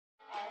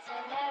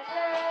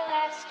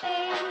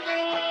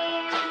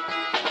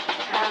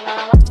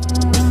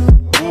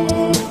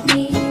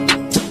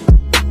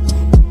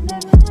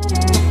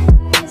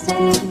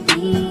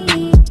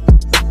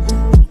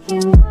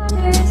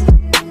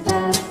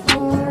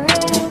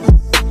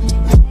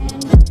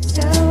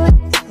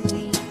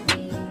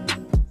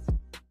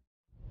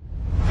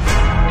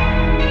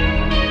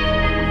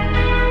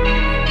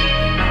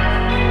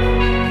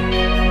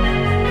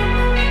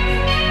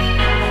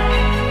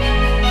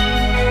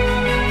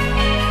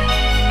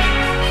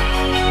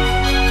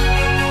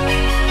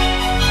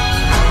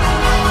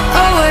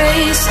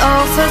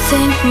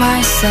overthink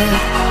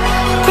myself,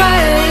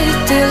 cry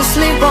till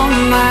sleep on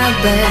my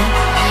bed.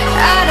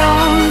 I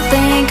don't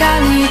think I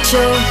need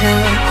your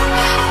help.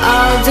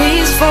 All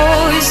these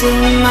voices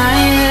in my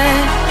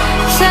head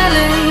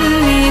telling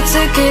me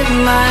to keep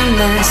my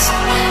mess.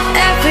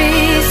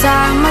 Every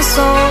time my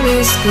soul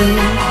is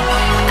clean,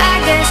 I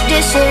guess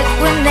this shit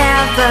will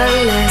never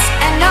last.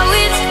 I know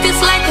it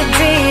feels like a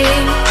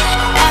dream.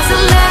 As I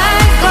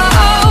let go,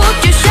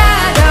 your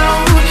shadow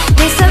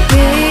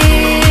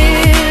disappear.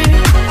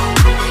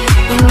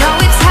 You know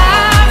it's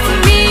hard for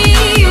me,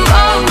 you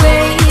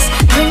always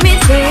bring me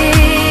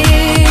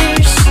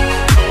tears.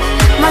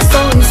 My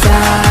soul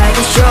inside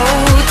is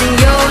showed and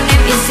your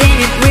name is in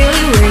it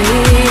really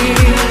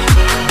weird.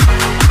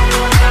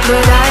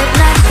 But I have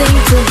nothing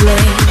to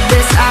blame.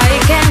 Best I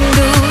can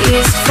do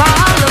is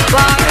fall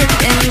apart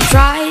and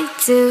try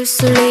to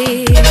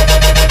sleep.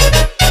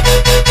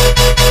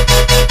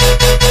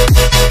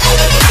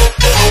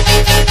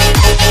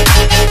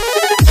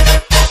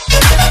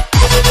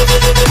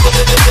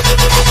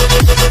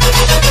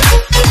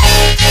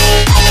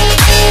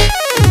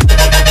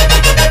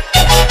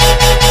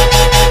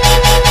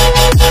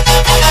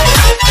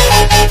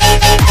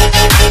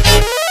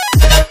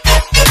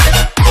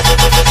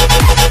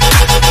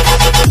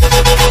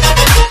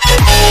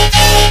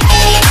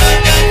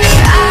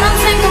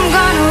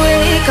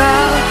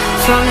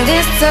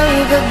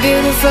 But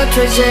beautiful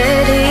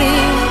tragedy.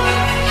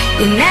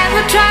 You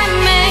never try to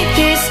make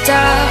it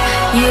stop.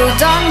 You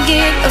don't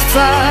give a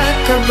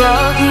fuck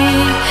about me,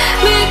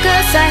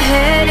 because I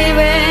had it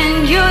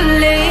when you're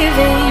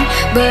leaving,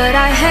 but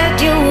I had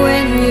you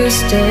when you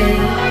stay.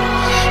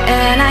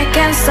 And I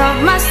can't stop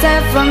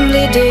myself from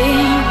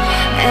bleeding,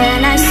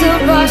 and I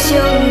suppose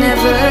you'll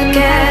never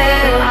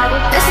care.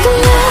 As the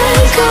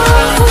light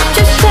goes,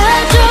 your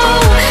shadow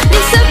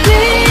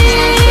disappears.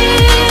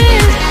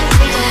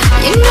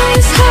 You know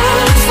it's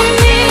hard for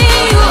me,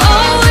 you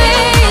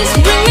always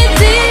bring me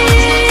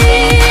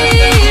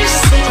tears.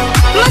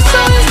 My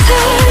soul is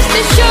touched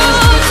and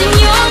short, and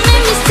your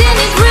name is in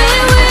it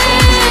really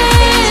weird.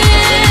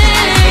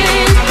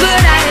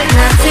 But I have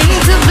nothing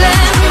to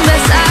blame.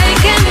 Best I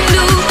can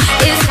do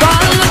is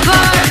fall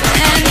apart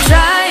and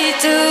try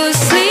to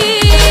sleep.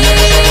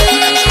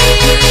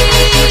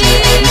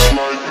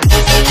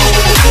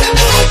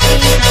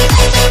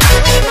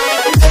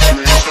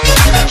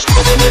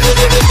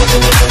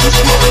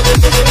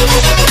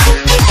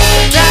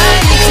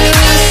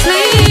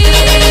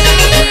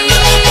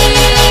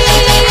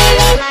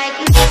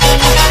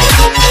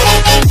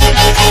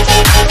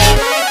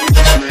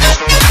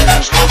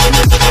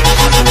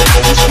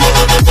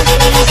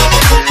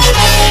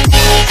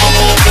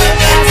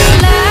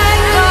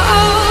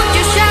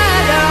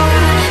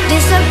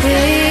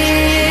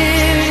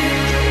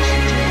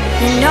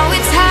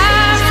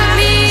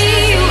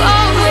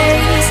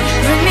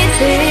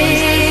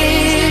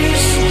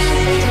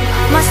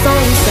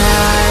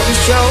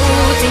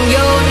 And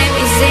your name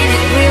is in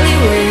it really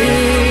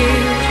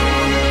weird.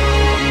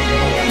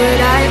 But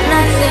I have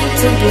nothing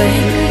to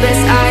blame.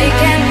 Best I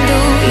can do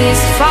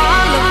is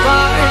fall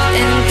apart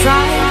and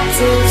try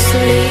to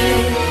sleep.